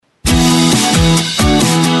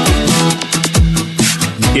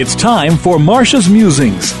It's time for Marcia's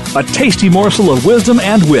Musings, a tasty morsel of wisdom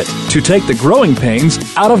and wit to take the growing pains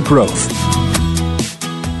out of growth.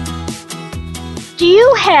 Do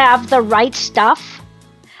you have the right stuff?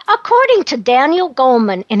 According to Daniel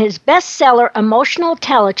Goleman in his bestseller Emotional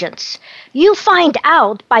Intelligence, you find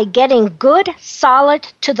out by getting good, solid,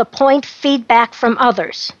 to-the-point feedback from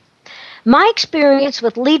others. My experience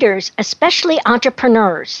with leaders, especially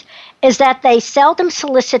entrepreneurs, is that they seldom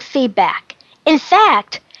solicit feedback. In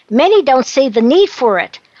fact, many don't see the need for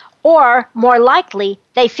it, or more likely,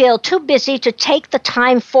 they feel too busy to take the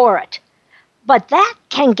time for it. But that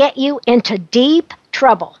can get you into deep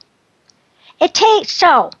trouble. Take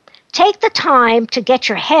the time to get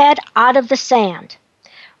your head out of the sand.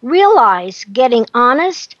 Realize getting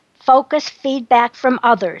honest, focused feedback from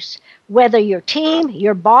others, whether your team,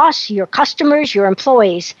 your boss, your customers, your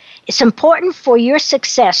employees, is important for your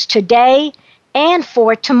success today and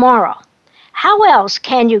for tomorrow. How else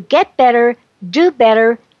can you get better, do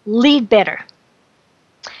better, lead better?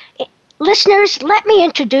 Listeners, let me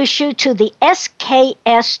introduce you to the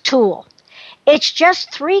SKS tool. It's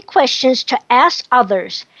just 3 questions to ask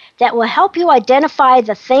others that will help you identify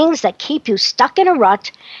the things that keep you stuck in a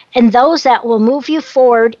rut and those that will move you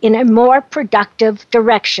forward in a more productive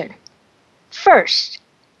direction. First,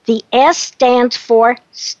 the S stands for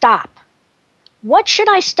stop. What should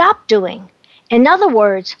I stop doing? In other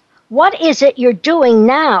words, what is it you're doing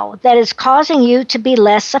now that is causing you to be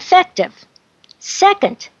less effective?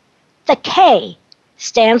 Second, the K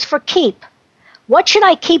stands for keep. What should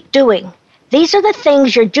I keep doing? These are the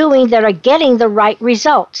things you're doing that are getting the right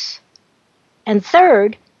results. And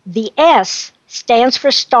third, the S stands for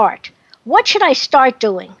start. What should I start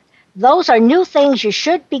doing? Those are new things you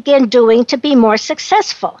should begin doing to be more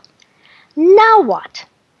successful. Now what?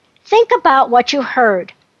 Think about what you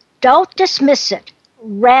heard. Don't dismiss it.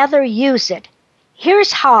 Rather use it.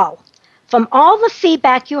 Here's how. From all the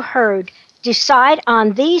feedback you heard, decide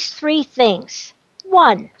on these 3 things.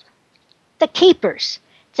 1. The keepers.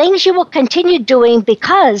 Things you will continue doing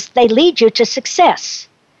because they lead you to success.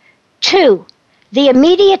 2. The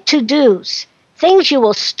immediate to-dos. Things you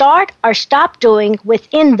will start or stop doing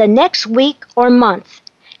within the next week or month.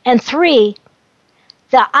 And 3.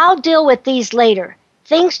 The I'll deal with these later.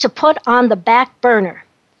 Things to put on the back burner.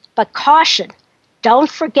 But caution,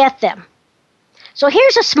 don't forget them. So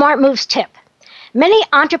here's a Smart Moves tip. Many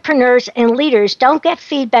entrepreneurs and leaders don't get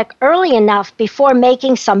feedback early enough before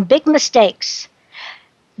making some big mistakes.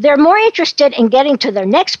 They're more interested in getting to their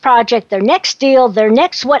next project, their next deal, their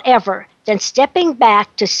next whatever, than stepping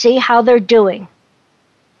back to see how they're doing.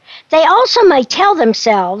 They also might tell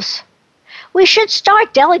themselves, we should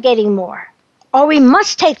start delegating more, or we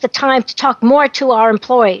must take the time to talk more to our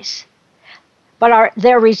employees. But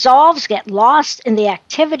their resolves get lost in the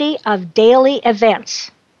activity of daily events.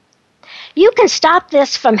 You can stop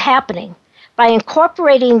this from happening by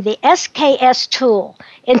incorporating the SKS tool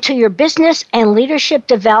into your business and leadership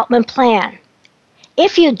development plan.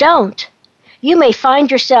 If you don't, you may find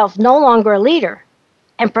yourself no longer a leader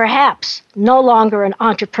and perhaps no longer an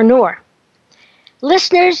entrepreneur.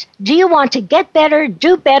 Listeners, do you want to get better,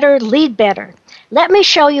 do better, lead better? Let me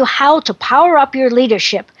show you how to power up your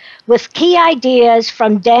leadership with key ideas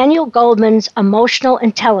from Daniel Goleman's Emotional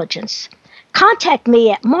Intelligence. Contact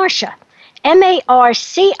me at Marcia,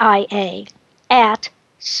 Marcia, at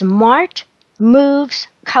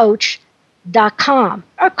smartmovescoach.com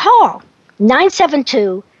or call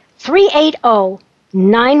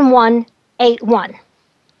 972-380-9181.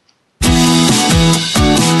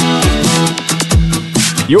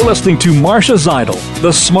 You're listening to Marcia Zeidel,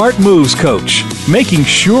 the Smart Moves Coach, making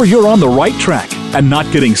sure you're on the right track and not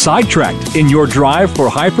getting sidetracked in your drive for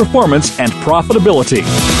high performance and profitability.